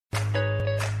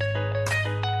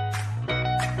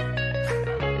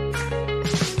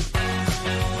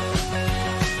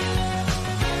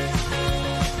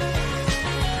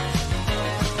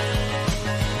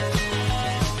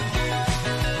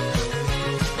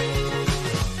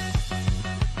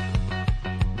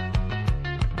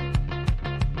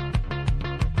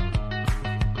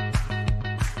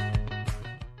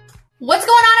What's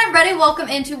going on, everybody? Welcome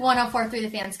into 104.3 The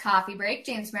Fans Coffee Break.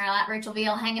 James Merrillat, Rachel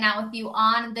Veal hanging out with you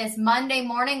on this Monday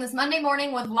morning. This Monday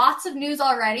morning with lots of news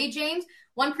already, James.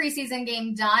 One preseason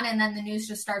game done, and then the news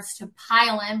just starts to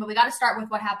pile in. But we got to start with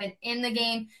what happened in the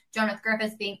game. Jonas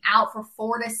Griffith being out for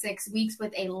 4 to 6 weeks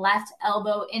with a left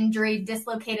elbow injury,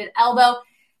 dislocated elbow.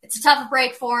 It's a tough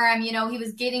break for him. You know, he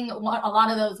was getting a lot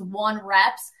of those one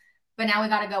reps, but now we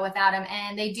got to go without him.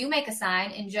 And they do make a sign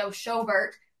in Joe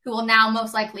Schobert, who will now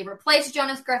most likely replace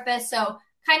Jonas Griffith. So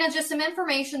kind of just some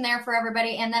information there for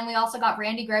everybody. And then we also got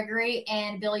Randy Gregory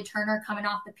and Billy Turner coming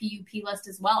off the PUP list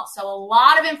as well. So a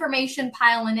lot of information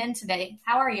piling in today.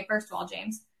 How are you, first of all,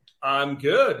 James? I'm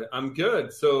good.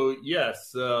 So,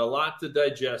 yes, a lot to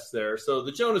digest there. So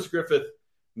the Jonas Griffith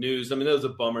news, I mean, that was a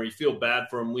bummer. You feel bad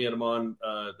for him. We had him on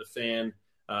The Fan.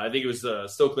 I think it was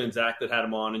Stokely and Zach that had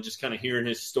him on, and just kind of hearing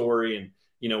his story and,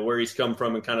 you know, where he's come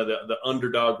from and kind of the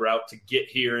underdog route to get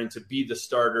here and to be the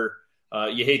starter.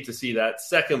 You hate to see that.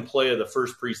 Second play of the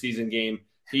first preseason game,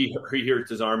 he hurts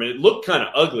his arm. And it looked kind of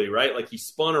ugly, right? Like he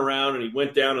spun around and he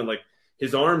went down and like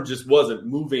his arm just wasn't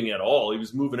moving at all. He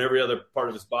was moving every other part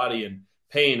of his body in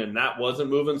pain, and that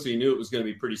wasn't moving. So you knew it was going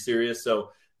to be pretty serious.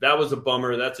 So that was a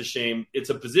bummer. That's a shame.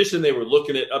 It's a position they were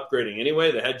looking at upgrading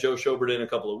anyway. They had Joe Schobert in a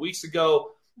couple of weeks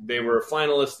ago. They were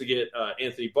finalists to get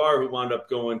Anthony Barr, who wound up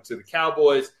going to the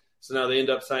Cowboys. So now they end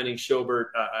up signing Schobert.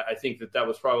 I think that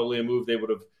was probably a move they would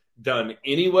have done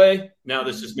anyway. Now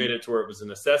this just made it to where it was a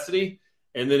necessity.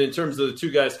 And then in terms of the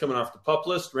two guys coming off the PUP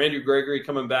list, Randy Gregory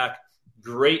coming back,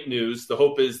 great news. The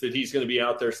hope is that he's going to be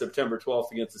out there September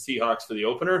 12th against the Seahawks for the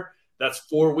opener. That's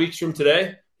 4 weeks from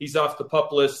today. He's off the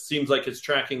PUP list. Seems like it's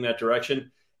tracking that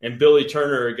direction. And Billy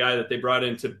Turner, a guy that they brought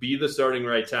in to be the starting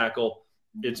right tackle.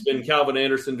 It's been Calvin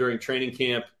Anderson during training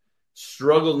camp,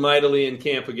 struggled mightily in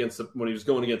camp when he was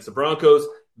going against the Broncos.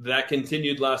 That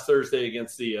continued last Thursday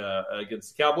against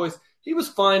the Cowboys. He was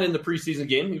fine in the preseason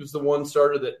game. He was the one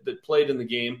starter that played in the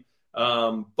game.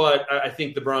 But I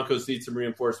think the Broncos need some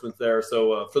reinforcements there.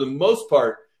 So for the most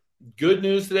part, good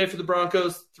news today for the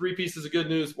Broncos. 3 pieces of good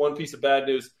news, 1 piece of bad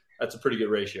news. That's a pretty good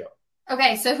ratio.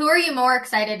 Okay, so who are you more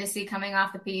excited to see coming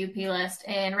off the PUP list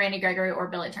in Randy Gregory or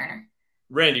Billy Turner?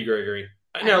 Randy Gregory.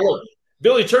 Now, look,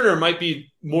 Billy Turner might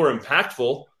be more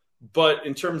impactful, but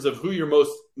in terms of who you're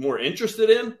more interested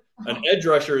in, an edge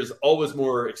rusher is always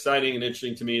more exciting and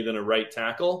interesting to me than a right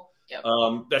tackle. Yep.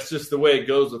 That's just the way it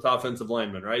goes with offensive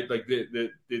linemen, right? Like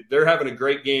they're having a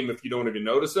great game if you don't even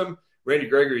notice them. Randy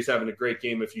Gregory's having a great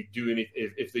game if you do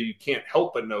if you can't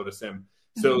help but notice him.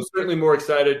 So certainly more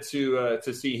excited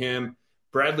to see him.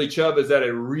 Bradley Chubb is at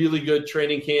a really good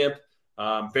training camp.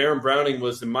 Baron Browning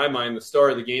was, in my mind, the star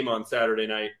of the game on Saturday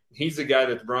night. He's the guy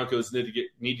that the Broncos need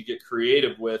to get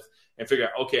creative with and figure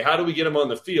out, okay, how do we get him on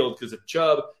the field? Because if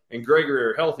Chubb and Gregory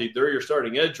are healthy, they're your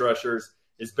starting edge rushers.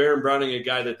 Is Baron Browning a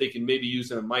guy that they can maybe use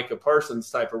in a Micah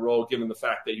Parsons type of role, given the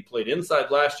fact that he played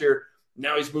inside last year?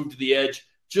 Now he's moved to the edge.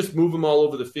 Just move him all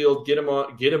over the field, get him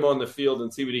on the field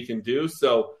and see what he can do.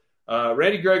 So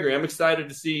Randy Gregory, I'm excited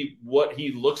to see what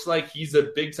he looks like. He's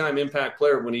a big-time impact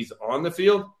player when he's on the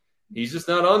field. He's just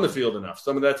not on the field enough.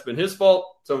 Some of that's been his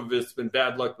fault. Some of it's been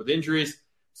bad luck with injuries.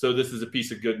 So this is a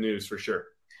piece of good news for sure.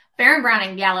 Baron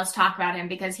Browning, yeah, let's talk about him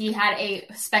because he had a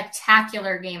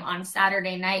spectacular game on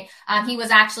Saturday night. He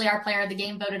was actually our player of the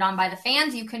game, voted on by the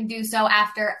fans. You can do so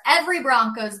after every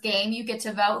Broncos game. You get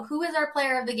to vote who is our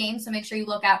player of the game, so make sure you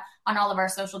look out on all of our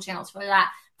social channels for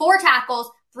that. 4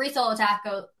 tackles, 3 solo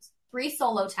tackles,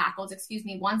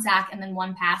 1 sack, and then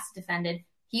 1 pass defended.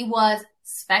 He was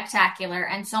spectacular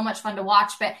and so much fun to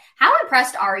watch. But how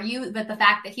impressed are you with the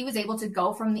fact that he was able to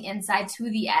go from the inside to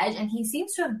the edge, and he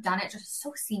seems to have done it just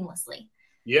so seamlessly?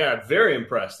 Yeah, very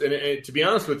impressed. And to be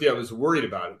honest with you, I was worried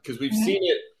about it because we've seen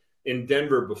it in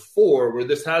Denver before where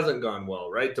this hasn't gone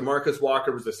well, right? DeMarcus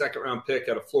Walker was a second-round pick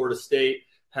out of Florida State,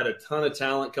 had a ton of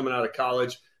talent coming out of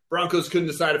college. Broncos couldn't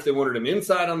decide if they wanted him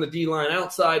inside on the D-line,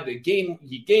 outside. He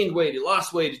gained weight, he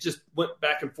lost weight. It just went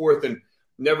back and forth and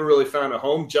never really found a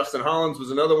home. Justin Hollins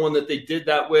was another one that they did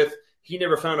that with. He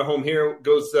never found a home here,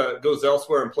 goes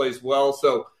elsewhere and plays well.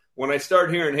 So when I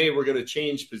start hearing, hey, we're going to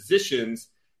change positions,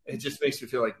 it just makes me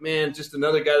feel like, man, just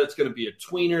another guy that's going to be a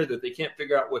tweener that they can't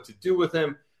figure out what to do with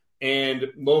him. And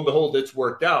lo and behold, it's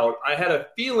worked out. I had a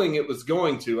feeling it was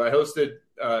going to. I hosted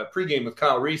pregame with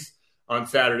Kyle Reese on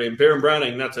Saturday, and Baron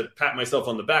Browning, not to pat myself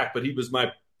on the back, but he was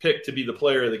my pick to be the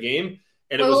player of the game.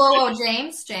 And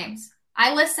James.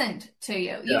 I listened to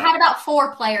you. You had about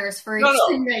 4 players for each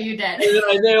thing that you did. And then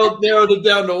I narrowed it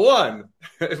down to 1.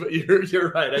 But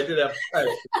you're right. I did have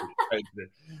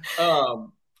 5.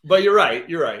 But you're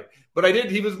right. But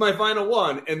he was my final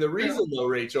one. And the reason, though,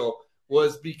 Rachel,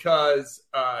 was because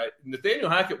Nathaniel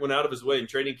Hackett went out of his way in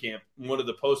training camp, in one of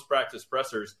the post-practice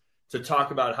pressers, to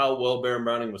talk about how well Baron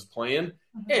Browning was playing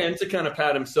and to kind of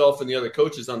pat himself and the other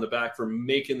coaches on the back for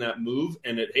making that move.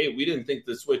 And hey, we didn't think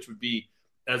the switch would be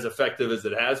as effective as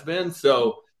it has been.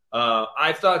 So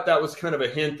I thought that was kind of a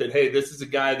hint that, hey, this is a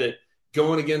guy that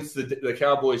going against the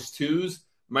Cowboys twos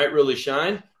might really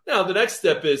shine. Now, the next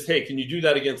step is, hey, can you do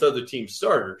that against other team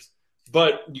starters?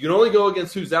 But you can only go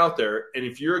against who's out there. And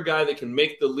if you're a guy that can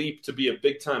make the leap to be a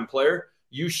big-time player,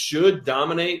 you should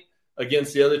dominate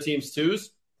against the other team's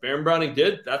twos. Baron Browning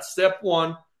did. That's step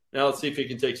one. Now let's see if he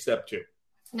can take step two.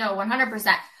 No,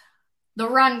 100%. The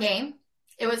run game.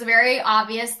 It was very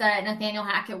obvious that Nathaniel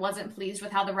Hackett wasn't pleased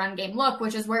with how the run game looked,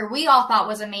 which is where we all thought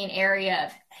was a main area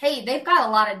of, hey, they've got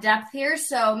a lot of depth here,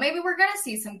 so maybe we're going to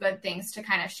see some good things to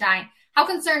kind of shine. How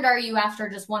concerned are you after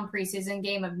just one preseason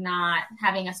game of not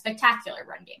having a spectacular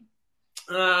run game?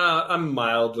 I'm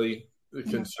mildly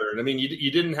concerned. I mean, you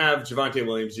didn't have Javonte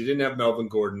Williams. You didn't have Melvin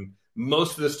Gordon.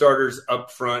 Most of the starters up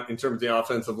front in terms of the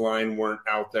offensive line weren't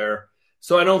out there.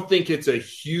 So I don't think it's a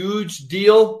huge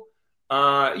deal.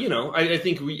 I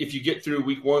think if you get through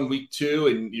week 1, week 2,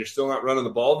 and you're still not running the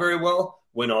ball very well,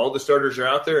 when all the starters are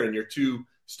out there and your 2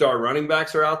 star running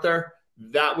backs are out there,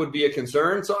 that would be a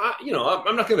concern. So,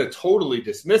 I'm not going to totally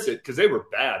dismiss it because they were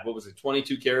bad. What was it,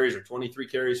 22 carries or 23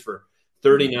 carries for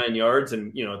 39 yards? And,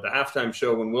 at the halftime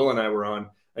show when Will and I were on,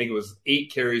 I think it was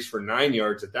 8 carries for 9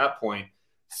 yards at that point.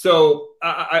 So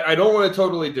I don't want to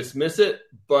totally dismiss it,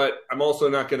 but I'm also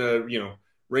not going to,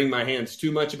 wring my hands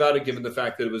too much about it, given the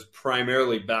fact that it was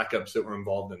primarily backups that were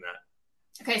involved in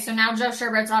that. Okay, so now Joe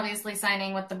Sherbert's obviously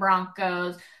signing with the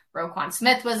Broncos. Roquan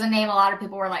Smith was a name. A lot of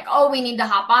people were like, oh, we need to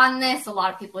hop on this. A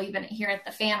lot of people even here at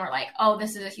the Fan were like, oh,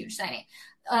 this is a huge signing.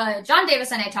 John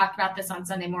Davis and I talked about this on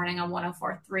Sunday morning on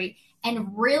 104.3. And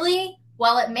really,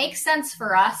 while it makes sense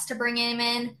for us to bring him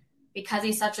in because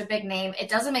he's such a big name, it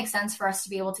doesn't make sense for us to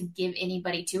be able to give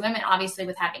anybody to him. And obviously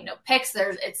with having no picks,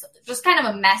 it's just kind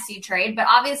of a messy trade. But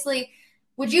obviously,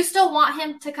 would you still want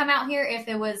him to come out here if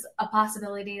it was a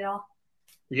possibility at all?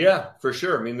 Yeah, for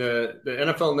sure. I mean, the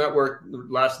NFL Network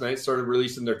last night started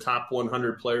releasing their top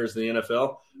 100 players in the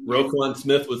NFL. Roquan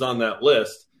Smith was on that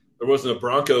list. There wasn't a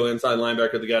Bronco inside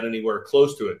linebacker that got anywhere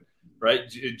close to it, right?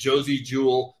 Josie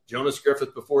Jewell, Jonas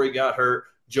Griffith before he got hurt.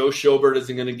 Joe Schobert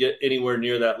isn't going to get anywhere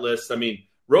near that list. I mean,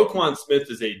 Roquan Smith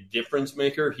is a difference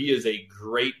maker. He is a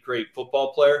great, great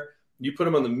football player. You put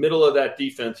him on the middle of that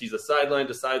defense, he's a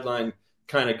sideline-to-sideline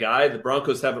kind of guy. The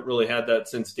Broncos haven't really had that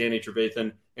since Danny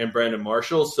Trevathan and Brandon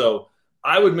Marshall. So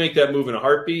I would make that move in a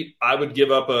heartbeat. I would give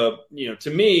up to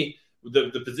me,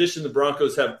 the position the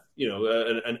Broncos have,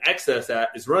 an excess at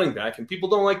is running back. And people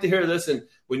don't like to hear this. And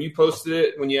when you posted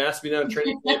it, when you asked me down in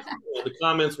training camp, the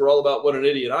comments were all about what an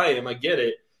idiot I am. I get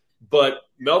it. But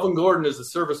Melvin Gordon is a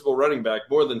serviceable running back,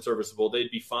 more than serviceable.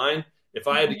 They'd be fine. If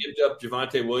I had to give up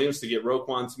Javonte Williams to get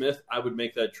Roquan Smith, I would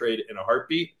make that trade in a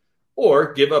heartbeat.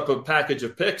 Or give up a package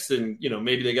of picks and,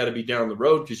 maybe they got to be down the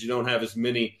road because you don't have as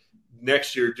many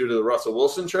next year due to the Russell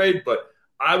Wilson trade. But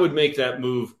I would make that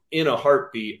move in a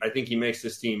heartbeat. I think he makes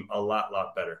this team a lot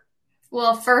better.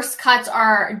 Well, first cuts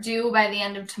are due by the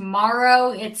end of tomorrow.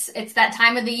 It's that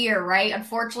time of the year, right?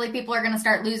 Unfortunately, people are going to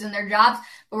start losing their jobs,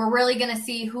 but we're really going to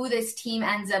see who this team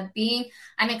ends up being.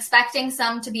 I'm expecting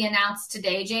some to be announced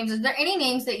today. James, is there any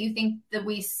names that you think that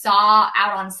we saw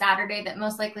out on Saturday that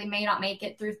most likely may not make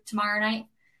it through tomorrow night?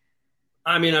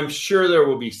 I mean, I'm sure there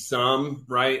will be some,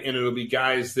 right? And it'll be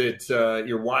guys that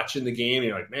you're watching the game and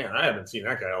you're like, man, I haven't seen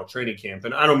that guy all training camp.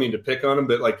 And I don't mean to pick on him,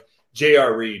 but like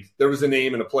J.R. Reed, there was a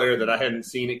name and a player that I hadn't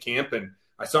seen at camp, and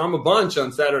I saw him a bunch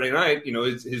on Saturday night.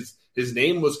 His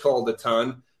name was called a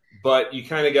ton, but you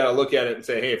kind of got to look at it and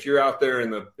say, hey, if you're out there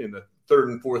in the third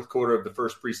and fourth quarter of the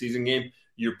first preseason game,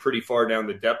 you're pretty far down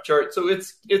the depth chart. So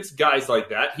it's guys like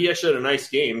that. He actually had a nice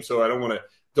game, so I don't want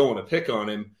to pick on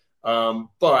him.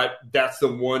 But that's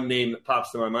the one name that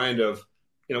pops to my mind of,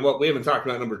 we haven't talked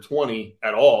about number 20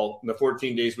 at all in the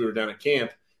 14 days we were down at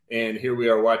camp, and here we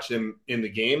are watching him in the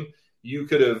game. You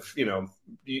could have,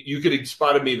 you could have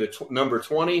spotted me the number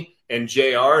 20 and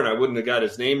JR, and I wouldn't have got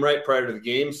his name right prior to the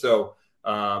game. So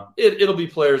it'll be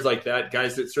players like that,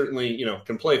 guys that certainly,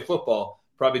 can play football,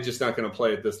 probably just not going to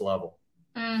play at this level.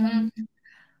 Mm-hmm.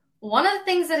 One of the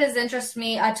things that has interested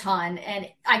me a ton, and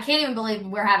I can't even believe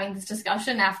we're having this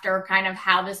discussion after kind of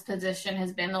how this position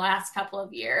has been the last couple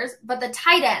of years, but the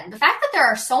tight end, the fact that there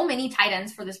are so many tight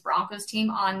ends for this Broncos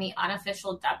team on the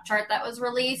unofficial depth chart that was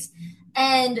released,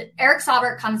 and Eric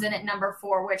Saubert comes in at number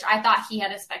 4, which I thought he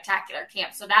had a spectacular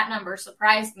camp, so that number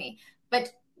surprised me.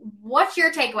 But what's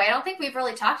your takeaway? I don't think we've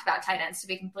really talked about tight ends, to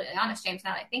be completely honest, James,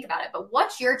 now that I think about it. But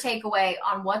what's your takeaway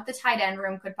on what the tight end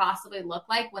room could possibly look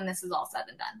like when this is all said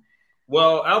and done?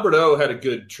 Well, Albert O had a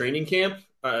good training camp.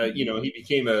 He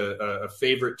became a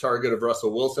favorite target of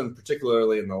Russell Wilson,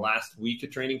 particularly in the last week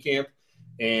of training camp,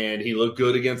 and he looked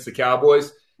good against the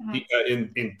Cowboys.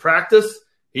 In practice,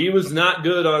 he was not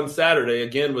good on Saturday,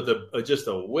 again, with just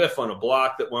a whiff on a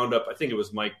block that wound up, I think it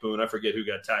was Mike Boone. I forget who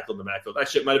got tackled in the backfield.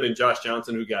 Actually, it might have been Josh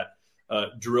Johnson who got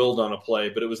drilled on a play,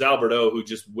 but it was Albert O who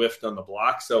just whiffed on the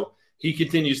block. So he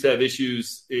continues to have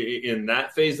issues in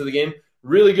that phase of the game.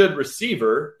 Really good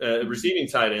receiver, receiving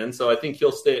tight end, so I think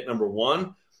he'll stay at number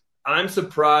 1. I'm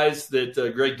surprised that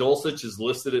Greg Dulcich is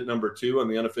listed at number 2 on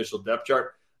the unofficial depth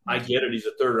chart. I get it, he's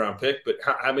a third-round pick, but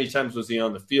how many times was he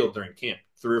on the field during camp?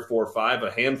 3 or 4 or 5,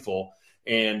 a handful,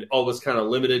 and all was kind of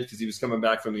limited because he was coming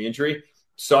back from the injury.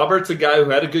 Saubert's a guy who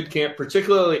had a good camp,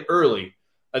 particularly early.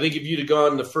 I think if you'd have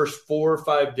gone the first 4 or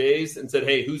 5 days and said,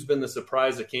 hey, who's been the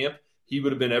surprise at camp, he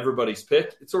would have been everybody's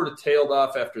pick. It sort of tailed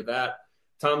off after that.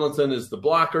 Tomlinson is the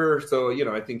blocker, so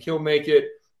I think he'll make it.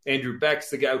 Andrew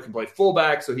Beck's the guy who can play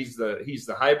fullback, so he's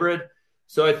the hybrid.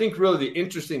 So I think really the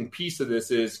interesting piece of this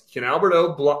is, can Albert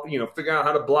O block, figure out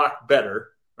how to block better,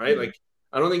 right? Like,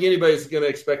 I don't think anybody's going to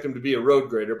expect him to be a road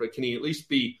grader, but can he at least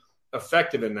be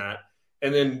effective in that?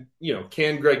 And then,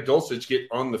 can Greg Dulcich get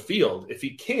on the field? If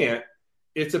he can't,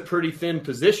 it's a pretty thin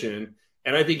position.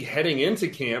 And I think heading into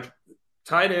camp,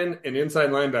 tight end and inside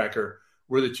linebacker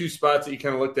were the 2 spots that you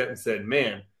kind of looked at and said,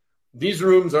 man, these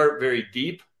rooms aren't very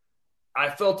deep. I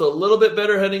felt a little bit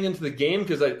better heading into the game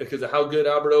because of how good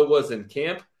Albert O was in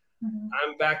camp. Mm-hmm.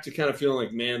 I'm back to kind of feeling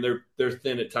like, man, they're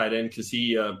thin at tight end because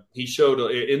he showed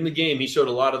in the game, he showed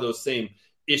a lot of those same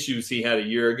issues he had a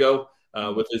year ago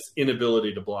with his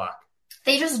inability to block.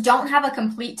 They just don't have a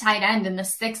complete tight end in the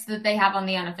 6 that they have on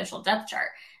the unofficial depth chart.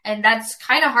 And that's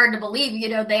kind of hard to believe.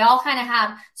 They all kind of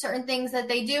have certain things that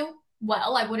they do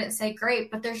well. I wouldn't say great,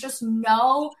 but there's just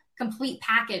no complete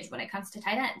package when it comes to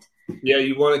tight end. Yeah,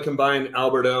 you want to combine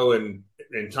Albert O and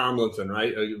Tomlinson,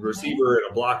 right? A receiver and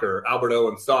a blocker, Albert O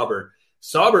and Saubert.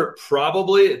 Saubert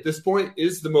probably at this point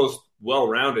is the most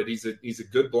well-rounded. He's a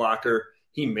good blocker.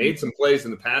 He made some plays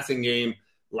in the passing game.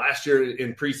 Last year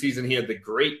in preseason, he had the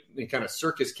great kind of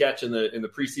circus catch in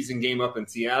the preseason game up in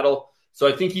Seattle. So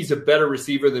I think he's a better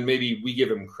receiver than maybe we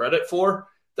give him credit for.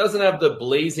 Doesn't have the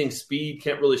blazing speed,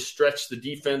 can't really stretch the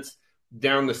defense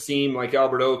down the seam like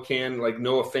Albert O can, like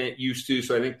Noah Fant used to.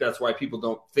 So I think that's why people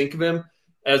don't think of him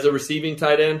as a receiving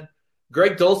tight end.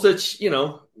 Greg Dulcich,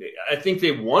 I think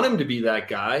they want him to be that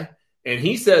guy, and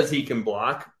he says he can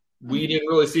block. We didn't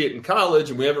really see it in college,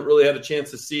 and we haven't really had a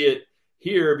chance to see it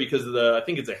here because of I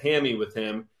think it's a hammy with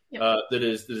him. Yep. That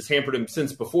has hampered him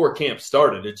since before camp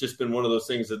started. It's just been one of those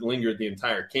things that lingered the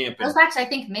entire camp. It was actually, I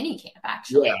think, mini camp,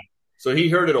 actually. Yeah. So he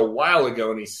heard it a while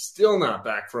ago, and he's still not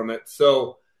back from it.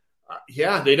 So,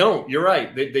 they don't. You're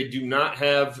right. They do not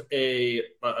have a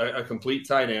complete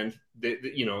tight end.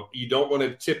 You don't want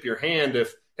to tip your hand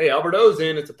if, hey, Albert O's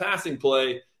in, it's a passing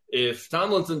play. If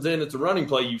Tomlinson's in, it's a running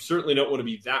play. You certainly don't want to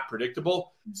be that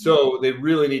predictable. Mm-hmm. So they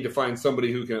really need to find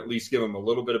somebody who can at least give them a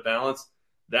little bit of balance.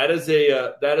 That is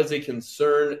a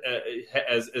concern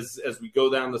as we go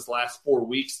down this last 4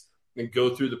 weeks and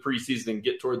go through the preseason and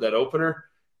get toward that opener.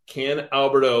 Can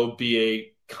Albert O be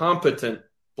a competent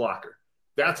blocker?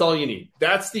 That's all you need.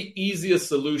 That's the easiest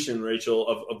solution, Rachel,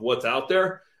 of what's out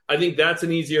there. I think that's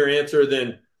an easier answer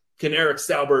than can Eric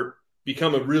Saubert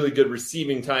become a really good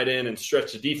receiving tight end and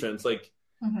stretch the defense. Like,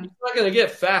 He's not going to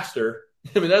get faster.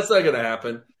 I mean, that's not going to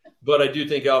happen. But I do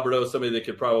think Albert O is somebody that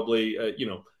could probably,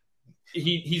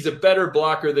 he's a better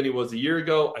blocker than he was a year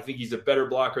ago. I think he's a better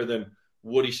blocker than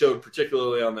what he showed,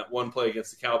 particularly on that one play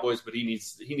against the Cowboys. But he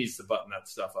needs to button that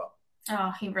stuff up.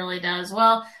 Oh, he really does.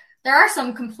 Well, there are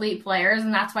some complete players,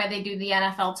 and that's why they do the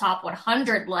NFL Top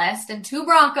 100 list. And 2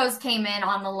 Broncos came in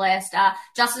on the list.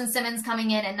 Justin Simmons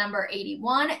coming in at number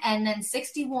 81, and then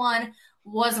 61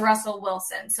 was Russell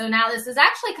Wilson. So now this is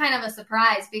actually kind of a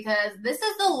surprise because this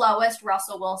is the lowest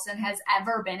Russell Wilson has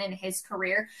ever been in his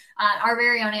career. Our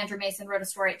very own Andrew Mason wrote a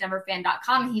story at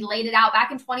DenverFan.com. He laid it out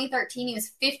back in 2013. He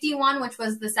was 51, which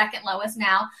was the second lowest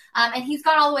now. And he's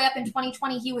gone all the way up in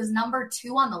 2020. He was number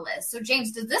 2 on the list. So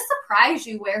James, does this surprise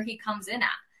you where he comes in at?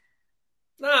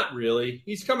 Not really.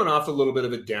 He's coming off a little bit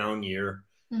of a down year.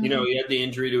 Mm-hmm. He had the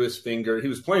injury to his finger. He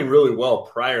was playing really well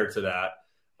prior to that.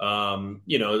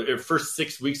 The first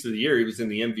 6 weeks of the year, he was in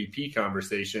the MVP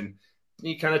conversation.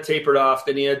 He kind of tapered off.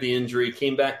 Then he had the injury,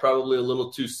 came back probably a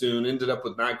little too soon, ended up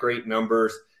with not great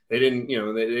numbers. They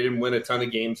didn't win a ton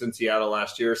of games in Seattle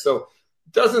last year. So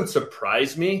it doesn't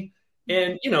surprise me.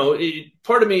 And,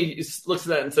 part of me looks at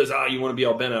that and says, you want to be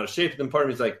all bent out of shape. And then part of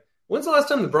me is like, when's the last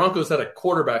time the Broncos had a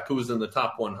quarterback who was in the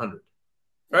top 100?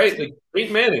 Right? Like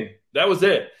Peyton Manning, that was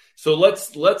it. So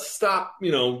let's stop,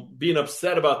 being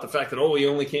upset about the fact that, he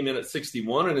only came in at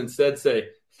 61 and instead say,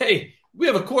 hey, we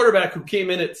have a quarterback who came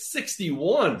in at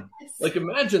 61. Like,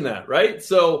 imagine that, right?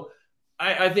 So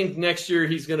I think next year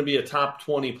he's going to be a top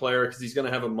 20 player because he's going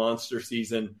to have a monster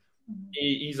season.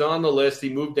 He's on the list. He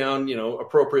moved down,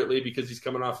 appropriately because he's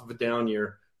coming off of a down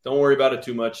year. Don't worry about it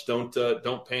too much. Don't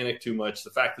panic too much. The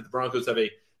fact that the Broncos have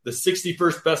the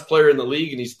 61st best player in the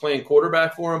league and he's playing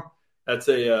quarterback for him, that's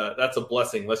a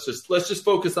blessing. Let's just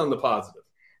focus on the positive.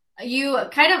 You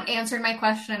kind of answered my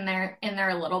question in there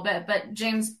a little bit, but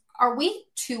James, are we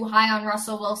too high on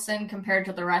Russell Wilson compared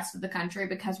to the rest of the country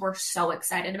because we're so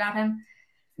excited about him?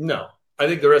 No, I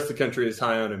think the rest of the country is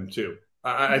high on him too.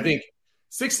 I think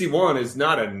 61 is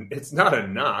not a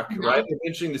knock, right? It's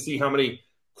interesting to see how many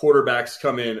quarterbacks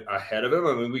come in ahead of him.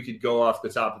 I mean, we could go off the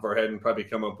top of our head and probably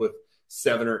come up with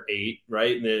 7 or 8,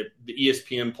 right? And the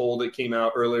ESPN poll that came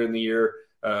out earlier in the year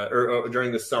or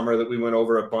during the summer that we went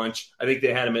over a bunch, I think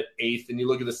they had him at 8th. And you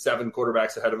look at the 7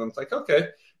 quarterbacks ahead of him, it's like, okay,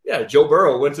 yeah, Joe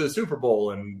Burrow went to the Super Bowl,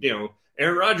 and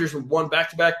Aaron Rodgers won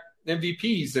back-to-back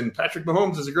MVPs, and Patrick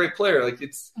Mahomes is a great player. Like,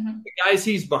 it's the guys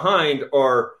he's behind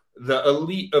are the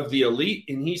elite of the elite,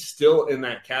 and he's still in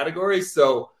that category.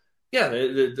 So, yeah,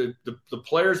 the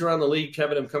players around the league,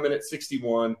 Kevin, him coming at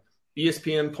 61,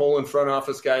 ESPN polling front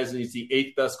office guys, and he's the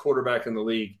 8th best quarterback in the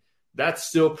league. That's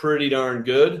still pretty darn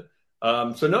good.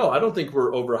 So, no, I don't think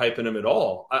we're overhyping him at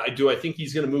all. I think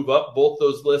he's going to move up both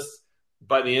those lists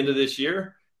by the end of this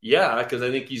year? Yeah, because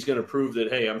I think he's going to prove that,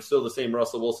 hey, I'm still the same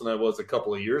Russell Wilson I was a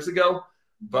couple of years ago.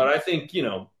 But I think,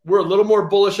 we're a little more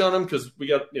bullish on him because we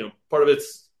got, part of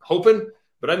it's hoping.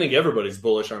 But I think everybody's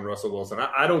bullish on Russell Wilson.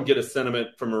 I don't get a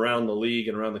sentiment from around the league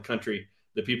and around the country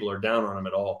that people are down on him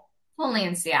at all. Only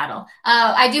in Seattle.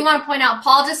 I do want to point out,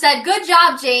 Paul just said, good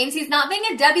job, James. He's not being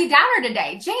a Debbie Downer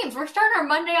today. James, we're starting our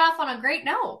Monday off on a great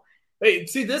note. Hey,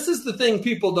 see, this is the thing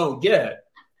people don't get.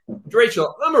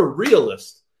 Rachel, I'm a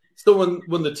realist. So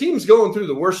when the team's going through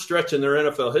the worst stretch in their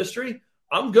NFL history,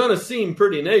 I'm going to seem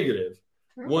pretty negative.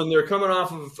 When they're coming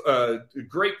off of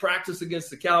great practice against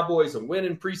the Cowboys, a win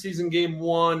in preseason game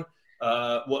 1,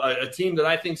 a team that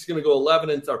I think is going to go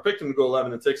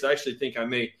 11-6. I actually think I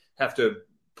may have to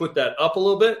put that up a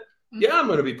little bit. Yeah, I'm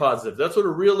going to be positive. That's what a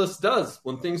realist does.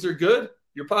 When things are good,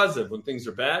 you're positive. When things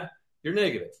are bad, you're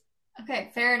negative.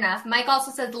 Okay, fair enough. Mike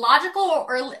also says logical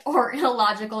or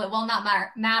illogical, it will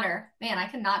not matter. Man, I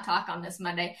cannot talk on this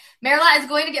Monday. Merla is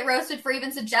going to get roasted for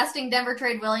even suggesting Denver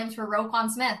trade Williams for Roquan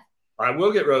Smith. I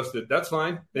will get roasted. That's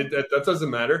fine. That doesn't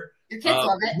matter. Your kids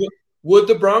love it. Would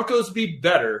the Broncos be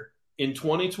better in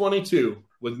 2022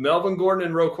 with Melvin Gordon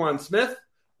and Roquan Smith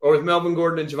or with Melvin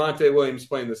Gordon and Javonte Williams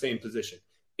playing the same position?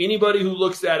 Anybody who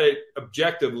looks at it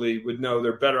objectively would know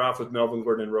they're better off with Melvin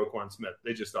Gordon and Roquan Smith.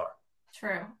 They just are.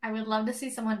 True. I would love to see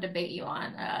someone debate you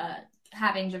on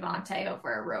having Javonte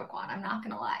over Roquan. I'm not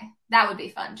going to lie. That would be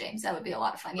fun, James. That would be a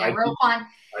lot of fun. Yeah, Roquan.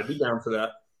 I'd be down for that.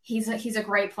 He's a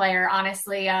great player,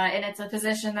 honestly, and it's a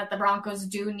position that the Broncos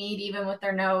do need, even with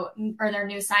their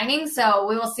new signings. So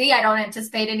we will see. I don't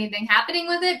anticipate anything happening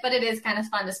with it, but it is kind of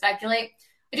fun to speculate.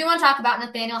 I do want to talk about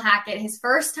Nathaniel Hackett, his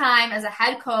first time as a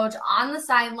head coach on the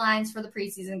sidelines for the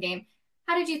preseason game.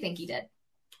 How did you think he did?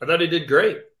 I thought he did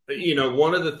great.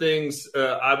 One of the things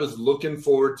I was looking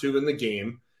forward to in the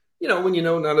game, when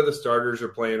none of the starters are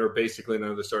playing, or basically none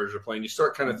of the starters are playing, you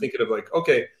start kind of thinking of like,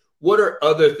 okay, what are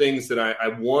other things that I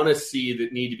want to see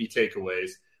that need to be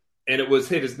takeaways? And it was,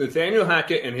 hey, does Nathaniel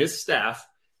Hackett and his staff,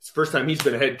 it's the first time he's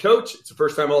been a head coach. It's the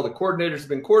first time all the coordinators have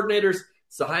been coordinators.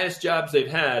 It's the highest jobs they've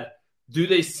had. Do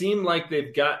they seem like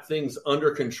they've got things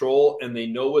under control and they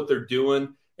know what they're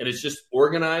doing and it's just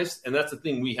organized? And that's the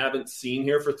thing we haven't seen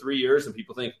here for 3 years. And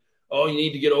people think, oh, you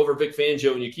need to get over Vic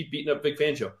Fangio and you keep beating up Vic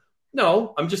Fangio.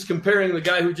 No, I'm just comparing the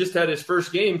guy who just had his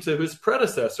first game to his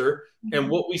predecessor. Mm-hmm. And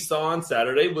what we saw on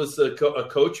Saturday was a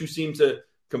coach who seemed to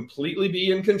completely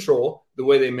be in control. The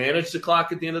way they managed the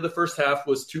clock at the end of the first half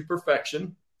was to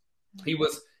perfection. He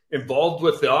was involved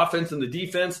with the offense and the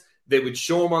defense. They would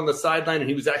show him on the sideline, and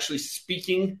he was actually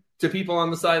speaking to people on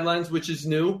the sidelines, which is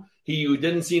new. He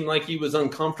didn't seem like he was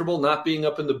uncomfortable not being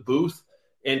up in the booth,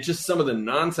 and just some of the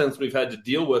nonsense we've had to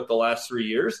deal with the last 3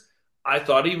 years. I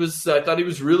thought he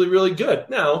was really, really good.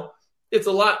 Now, it's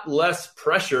a lot less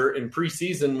pressure in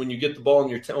preseason when you get the ball on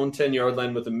your own 10-yard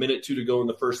line with 1:02 to go in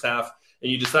the first half,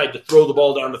 and you decide to throw the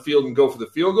ball down the field and go for the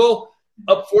field goal.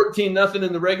 Up 14-0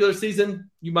 in the regular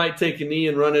season, you might take a knee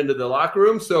and run into the locker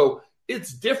room. So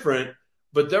it's different,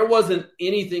 but there wasn't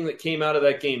anything that came out of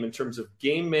that game in terms of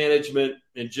game management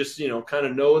and just, kind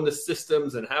of knowing the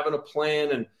systems and having a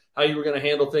plan and how you were going to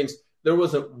handle things. There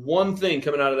wasn't one thing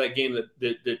coming out of that game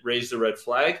that raised a red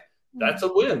flag. That's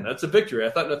a win. That's a victory. I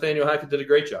thought Nathaniel Hackett did a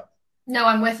great job. No,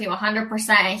 I'm with you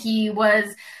 100%. He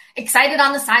was excited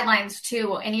on the sidelines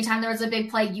too. Anytime there was a big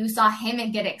play, you saw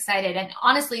him get excited. And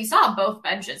honestly, you saw both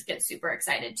benches get super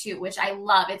excited too, which I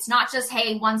love. It's not just,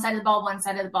 hey, one side of the ball, one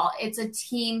side of the ball. It's a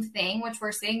team thing, which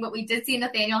we're seeing. But we did see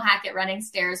Nathaniel Hackett running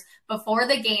stairs before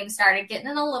the game started, getting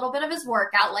in a little bit of his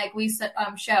workout like we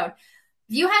showed.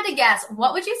 If you had to guess,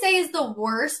 what would you say is the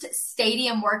worst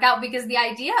stadium workout? Because the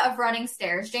idea of running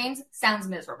stairs, James, sounds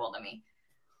miserable to me.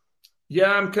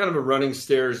 Yeah, I'm kind of a running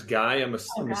stairs guy. I'm a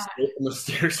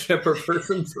stair stepper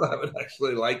person, so I would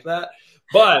actually like that.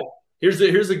 But here's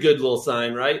a good little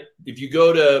sign, right? If you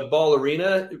go to Ball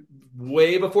Arena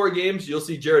way before games, you'll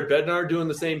see Jared Bednar doing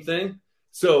the same thing.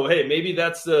 So hey, maybe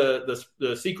that's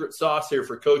the secret sauce here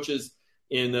for coaches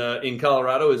in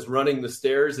Colorado is running the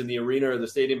stairs in the arena or the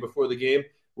stadium before the game.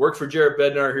 Worked for Jared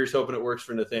Bednar. Here's hoping it works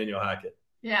for Nathaniel Hackett.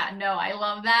 Yeah, no, I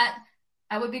love that.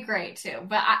 That would be great too.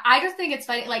 But I just think it's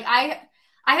funny. Like I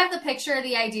have the picture,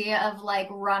 the idea of like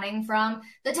running from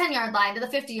the 10-yard line to the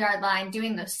 50-yard line,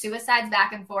 doing the suicides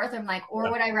back and forth. I'm like,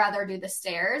 or would I rather do the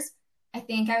stairs? I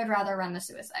think I would rather run the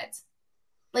suicides.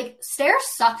 Like stairs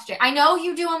suck. I know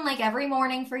you do them like every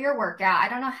morning for your workout. I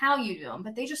don't know how you do them,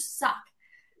 but they just suck.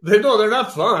 They're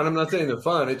not fun. I'm not saying they're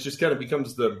fun. It just kind of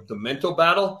becomes the mental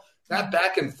battle. That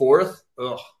back and forth,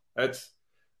 that's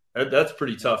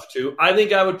pretty tough too. I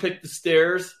think I would pick the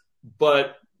stairs,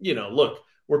 but look,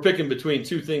 we're picking between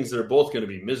two things that are both going to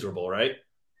be miserable, right?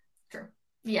 True.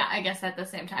 Yeah, I guess at the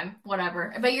same time,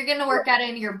 whatever. But you're getting to work out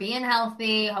and you're being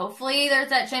healthy. Hopefully there's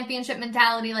that championship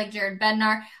mentality like Jared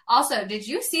Bednar. Also, did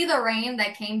you see the rain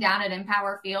that came down at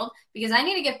Empower Field? Because I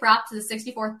need to give props to the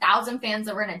 64,000 fans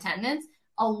that were in attendance.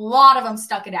 A lot of them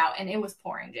stuck it out, and it was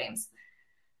pouring, James.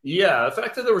 Yeah, the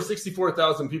fact that there were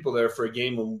 64,000 people there for a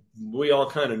game when we all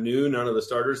kind of knew none of the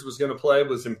starters was going to play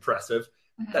was impressive.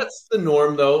 Mm-hmm. That's the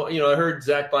norm, though. I heard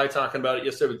Zach By talking about it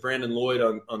yesterday with Brandon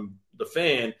Lloyd on The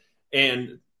Fan,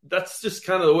 and that's just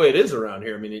kind of the way it is around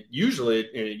here. I mean, it used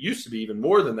to be even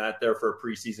more than that there for a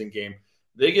preseason game.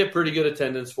 They get pretty good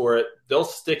attendance for it. They'll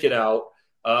stick it out.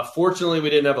 Fortunately, we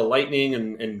didn't have a lightning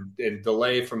and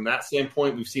delay from that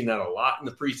standpoint. We've seen that a lot in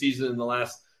the preseason in the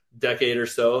last decade or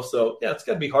so. So, yeah, it's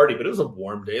got to be hardy, but it was a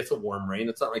warm day. It's a warm rain.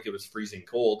 It's not like it was freezing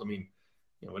cold. I mean,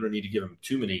 we don't need to give them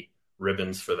too many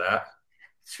ribbons for that.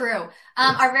 True.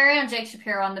 Our very own Jake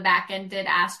Shapiro on the back end did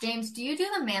ask, James, do you do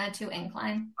the Manitou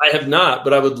incline? I have not,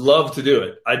 but I would love to do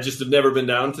it. I just have never been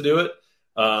down to do it.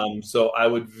 So I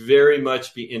would very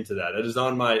much be into that. It's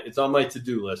on my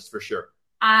to-do list for sure.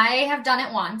 I have done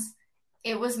it once.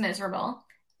 It was miserable.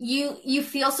 You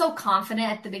feel so confident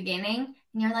at the beginning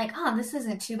and you're like, oh, this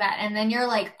isn't too bad. And then you're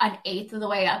like an eighth of the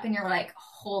way up and you're like,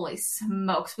 holy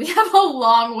smokes, we have a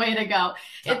long way to go.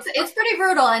 It's pretty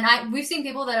brutal. And we've seen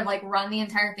people that have like run the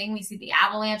entire thing. We see the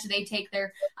Avalanche. They take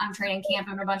their training camp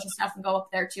and a bunch of stuff and go up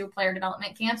there too, player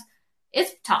development camps.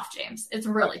 It's tough, James. It's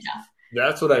really tough.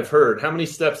 That's what I've heard. How many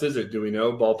steps is it? Do we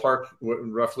know ballpark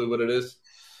roughly what it is?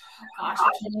 Gosh, I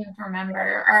can't even remember.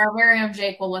 Our very own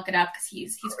Jake will look it up because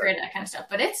he's great at that kind of stuff.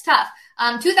 But it's tough.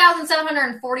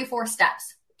 2,744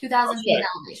 steps. 2,000 feet in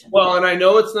elevation. Well, and I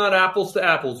know it's not apples to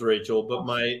apples, Rachel, but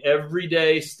my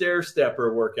everyday stair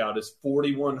stepper workout is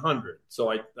 4,100.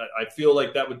 So I feel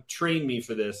like that would train me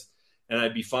for this, and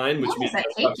I'd be fine.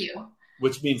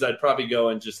 Which means I'd probably go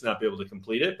and just not be able to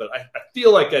complete it. But I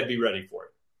feel like I'd be ready for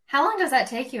it. How long does that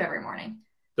take you every morning?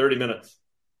 30 minutes.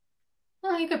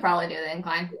 Well, you could probably do the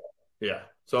incline. Yeah.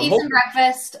 So eat some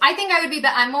breakfast. I think I would be.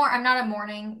 I'm not a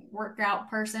morning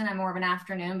workout person. I'm more of an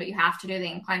afternoon, but you have to do the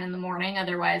incline in the morning.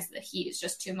 Otherwise, the heat is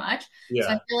just too much. Yeah. So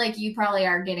I feel like you probably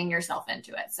are getting yourself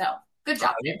into it. So good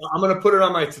job. I'm going to put it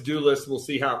on my to-do list. We'll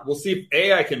see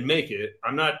if I can make it.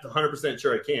 I'm not 100%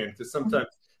 sure I can because sometimes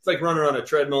it's like running on a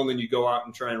treadmill and then you go out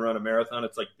and try and run a marathon.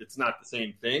 It's like it's not the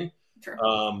same thing. True.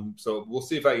 So we'll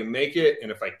see if I can make it,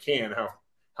 and if I can,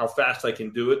 how fast I can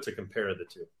do it to compare the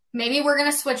two. Maybe we're going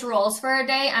to switch roles for a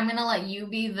day. I'm going to let you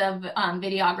be the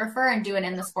videographer and do it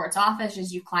in the sports office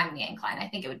as you climb the incline. I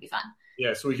think it would be fun.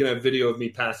 Yeah, so we can have video of me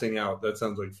passing out. That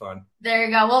sounds like fun. There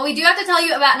you go. Well, we do have to tell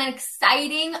you about an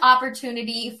exciting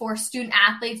opportunity for student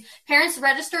athletes. Parents,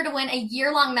 register to win a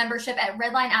year-long membership at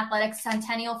Redline Athletics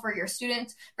Centennial for your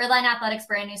students. Redline Athletics,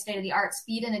 brand new state-of-the-art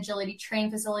speed and agility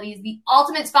training facilities, the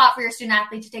ultimate spot for your student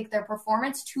athlete to take their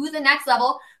performance to the next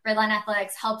level. Redline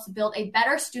Athletics helps build a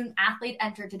better student athlete.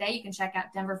 Enter today. You can check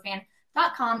out Denver Fan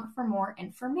for more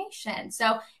information.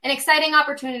 So an exciting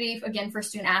opportunity, again, for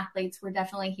student athletes. We're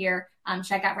definitely here.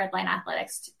 Check out Redline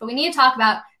Athletics. But we need to talk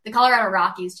about the Colorado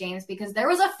Rockies, James, because there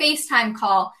was a FaceTime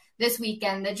call this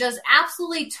weekend that just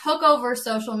absolutely took over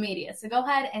social media. So go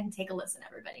ahead and take a listen,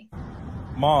 everybody.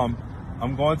 Mom,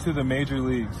 I'm going to the major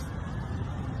leagues.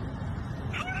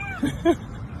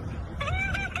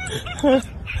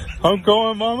 I'm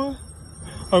going, Mama.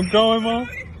 I'm going, Mom.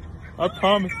 I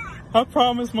promise. I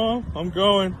promise, Mom. I'm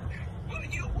going. Well,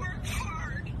 you worked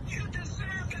hard. You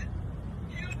deserve it.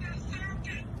 You deserved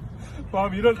it.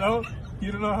 Mom, you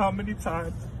don't know how many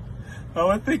times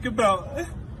I think about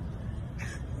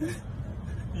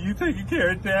you taking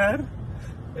care of Dad.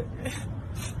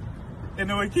 And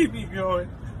it would keep me going.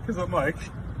 Because I'm like,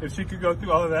 if she could go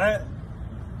through all of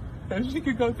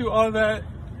that,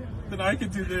 then I can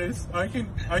do this. I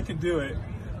can do it.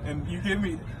 And you give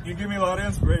me a lot of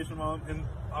inspiration, Mom. And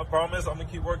I promise I'm gonna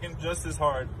keep working just as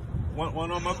hard.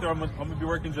 When I'm up there, I'm gonna be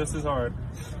working just as hard.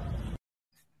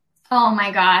 Oh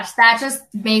my gosh, that just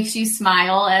makes you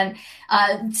smile. And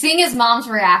seeing his mom's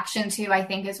reaction too, I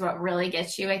think, is what really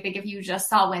gets you. I think if you just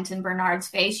saw Wynton Bernard's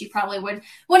face, you probably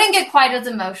wouldn't get quite as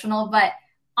emotional. But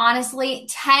honestly,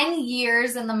 10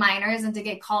 years in the minors and to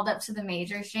get called up to the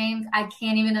majors, James, I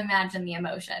can't even imagine the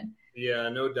emotion. Yeah,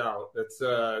 no doubt.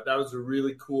 That was a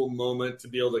really cool moment to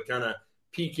be able to kind of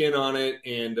peek in on it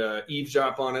and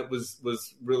eavesdrop on it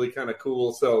was really kind of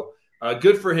cool. So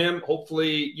good for him.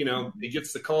 Hopefully, he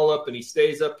gets the call up and he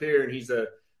stays up here and he's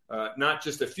not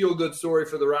just a feel-good story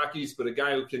for the Rockies, but a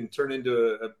guy who can turn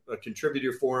into a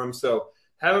contributor for him. So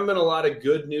haven't been a lot of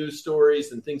good news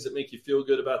stories and things that make you feel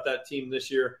good about that team this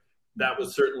year. That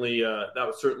was certainly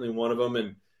one of them.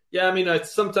 And yeah, I mean,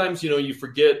 sometimes, you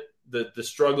forget the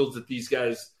struggles that these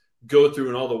guys go through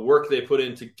and all the work they put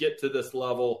in to get to this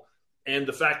level. And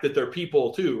the fact that they're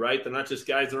people too, right? They're not just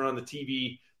guys that are on the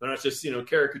TV. They're not just,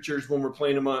 caricatures when we're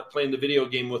playing the video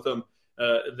game with them.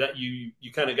 That you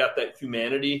kind of got that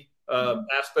humanity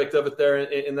aspect of it there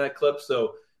in that clip.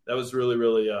 So that was really,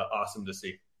 really awesome to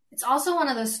see. It's also one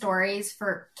of those stories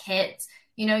for kids.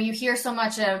 You hear so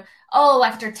much of,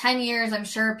 after 10 years, I'm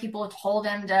sure people told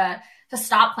him to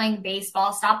stop playing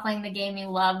baseball, stop playing the game you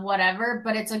love, whatever.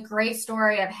 But it's a great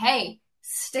story of, hey,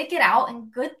 stick it out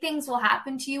and good things will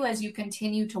happen to you as you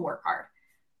continue to work hard.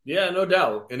 Yeah, no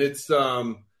doubt. And it's,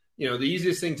 the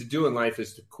easiest thing to do in life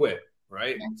is to quit,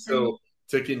 right? Yeah, so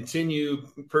to continue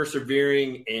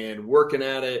persevering and working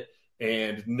at it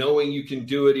and knowing you can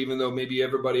do it, even though maybe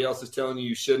everybody else is telling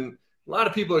you shouldn't. A lot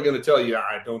of people are going to tell you,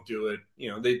 don't do it.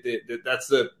 That's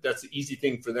the easy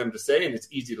thing for them to say, and it's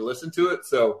easy to listen to it.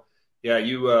 So yeah,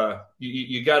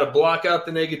 you got to block out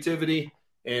the negativity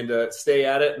and stay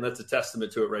at it. And that's a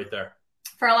testament to it right there.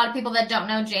 For a lot of people that don't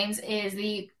know, James is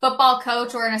the football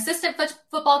coach or an assistant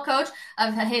football coach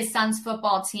of his son's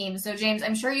football team. So, James,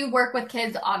 I'm sure you work with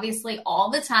kids, obviously, all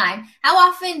the time. How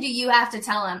often do you have to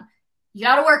tell them, you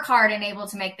got to work hard and able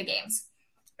to make the games?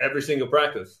 Every single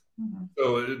practice. Mm-hmm.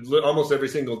 So almost every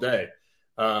single day.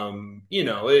 And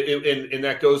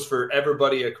that goes for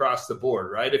everybody across the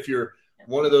board, right? If you're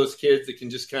one of those kids that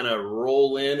can just kind of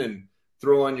roll in and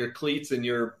throw on your cleats and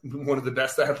you're one of the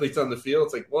best athletes on the field,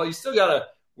 it's like, well, you still got to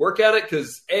work at it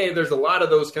because, there's a lot of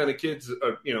those kind of kids,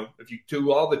 if you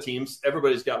do all the teams,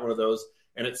 everybody's got one of those.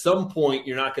 And at some point,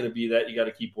 you're not going to be that. You got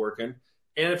to keep working.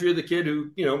 And if you're the kid who,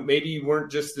 maybe you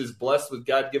weren't just as blessed with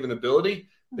God-given ability,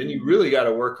 then you really got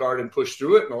to work hard and push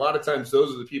through it. And a lot of times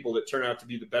those are the people that turn out to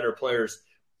be the better players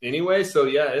anyway. So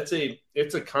yeah, it's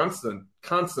a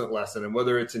constant lesson. And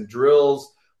whether it's in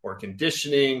drills or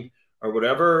conditioning or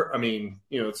whatever, I mean,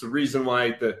 it's the reason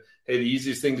why the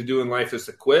easiest thing to do in life is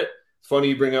to quit. It's funny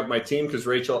you bring up my team because,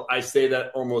 Rachel, I say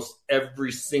that almost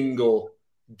every single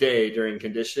day during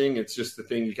conditioning. It's just the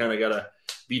thing you kind of got to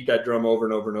beat that drum over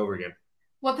and over and over again.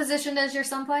 What position does your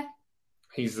son play?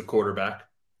 He's the quarterback.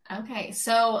 Okay,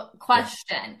 so question.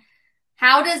 Yeah.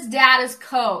 How does dad as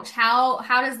coach, how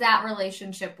does that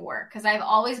relationship work? Because I've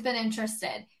always been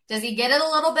interested. Does he get it a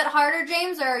little bit harder,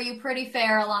 James, or are you pretty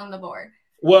fair along the board?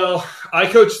 Well, I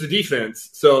coach the defense,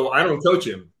 so I don't coach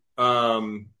him.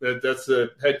 That's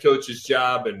the head coach's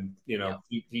job, and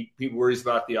he worries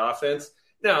about the offense.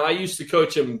 Now, I used to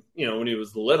coach him, when he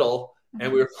was little,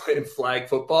 and we were playing flag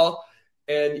football.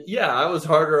 And yeah, I was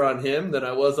harder on him than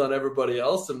I was on everybody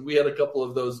else. And we had a couple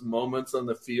of those moments on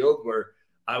the field where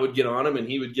I would get on him and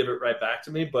he would give it right back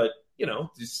to me. But,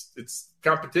 it's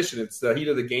competition. It's the heat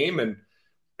of the game and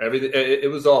everything. It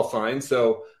was all fine.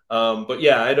 So, but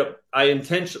yeah, I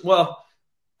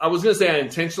was going to say I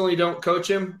intentionally don't coach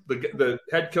him. The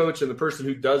head coach and the person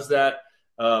who does that,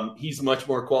 he's much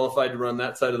more qualified to run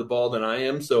that side of the ball than I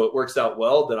am. So it works out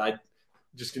well that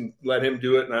just can let him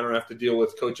do it, and I don't have to deal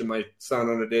with coaching my son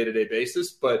on a day-to-day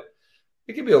basis. But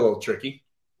it can be a little tricky.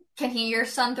 Can your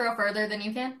son throw further than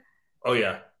you can? Oh,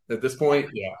 yeah. At this point,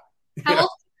 yeah. How old?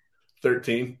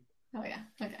 13. Oh, yeah.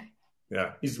 Okay.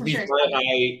 Yeah. He's sure my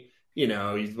height.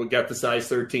 He's got the size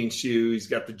 13 shoe. He's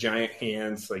got the giant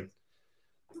hands. Like,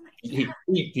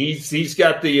 he's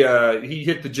got he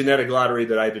hit the genetic lottery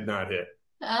that I did not hit.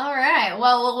 All right.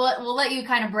 Well, we'll let you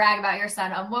kind of brag about your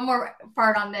son. One more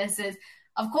part on this is,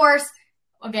 of course,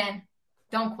 again,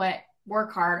 don't quit.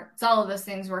 Work hard. It's all of those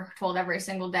things we're told every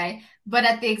single day. But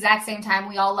at the exact same time,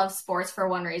 we all love sports for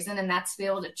one reason, and that's to be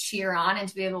able to cheer on and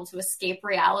to be able to escape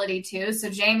reality too. So,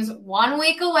 James, 1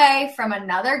 week away from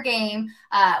another game.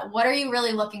 What are you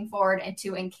really looking forward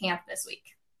to in camp this week?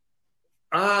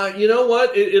 You know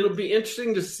what? It'll be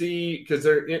interesting to see because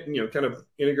they're kind of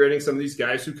integrating some of these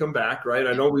guys who come back, right?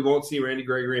 I know we won't see Randy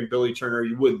Gregory and Billy Turner.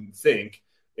 You wouldn't think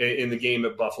in the game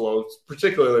at Buffalo,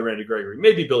 particularly Randy Gregory.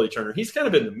 Maybe Billy Turner. He's kind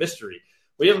of been the mystery.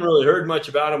 We haven't really heard much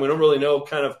about him. We don't really know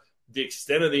kind of the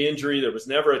extent of the injury. There was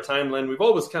never a timeline. We've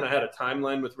always kind of had a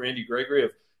timeline with Randy Gregory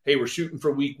of, hey, we're shooting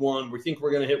for week 1. We think we're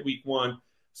going to hit week 1.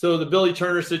 So the Billy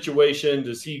Turner situation,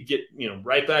 does he get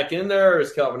right back in there? Or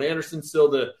is Calvin Anderson still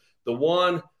the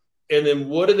one? And then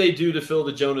what do they do to fill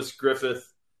the Jonas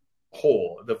Griffith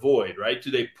hole, the void, right? Do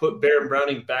they put Baron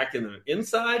Browning back in the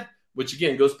inside, which,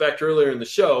 again, goes back to earlier in the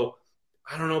show.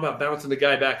 I don't know about bouncing the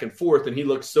guy back and forth, and he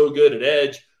looks so good at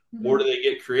edge. Mm-hmm. Or do they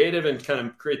get creative and kind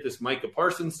of create this Micah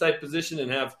Parsons type position and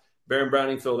have Baron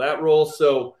Browning fill that role?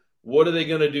 So what are they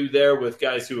going to do there with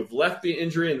guys who have left the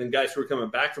injury and then guys who are coming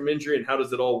back from injury, and how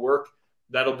does it all work?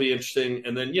 That'll be interesting.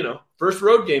 And then, first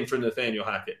road game for Nathaniel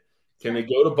Hackett. Can they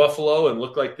go to Buffalo and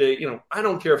look like they, I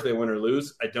don't care if they win or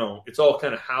lose. I don't. It's all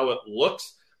kind of how it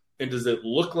looks. And does it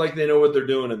look like they know what they're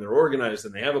doing and they're organized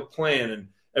and they have a plan and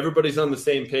everybody's on the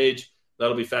same page?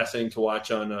 That'll be fascinating to watch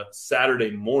on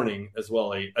Saturday morning as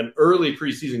well, an early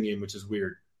preseason game, which is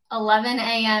weird. 11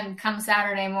 a.m. come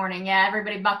Saturday morning. Yeah,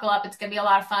 everybody buckle up. It's going to be a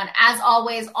lot of fun. As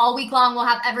always, all week long, we'll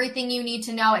have everything you need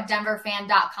to know at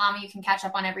denverfan.com. You can catch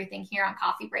up on everything here on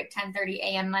Coffee Break, 10:30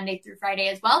 a.m. Monday through Friday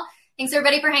as well. Thanks,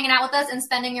 everybody, for hanging out with us and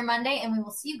spending your Monday, and we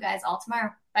will see you guys all tomorrow.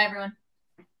 Bye, everyone.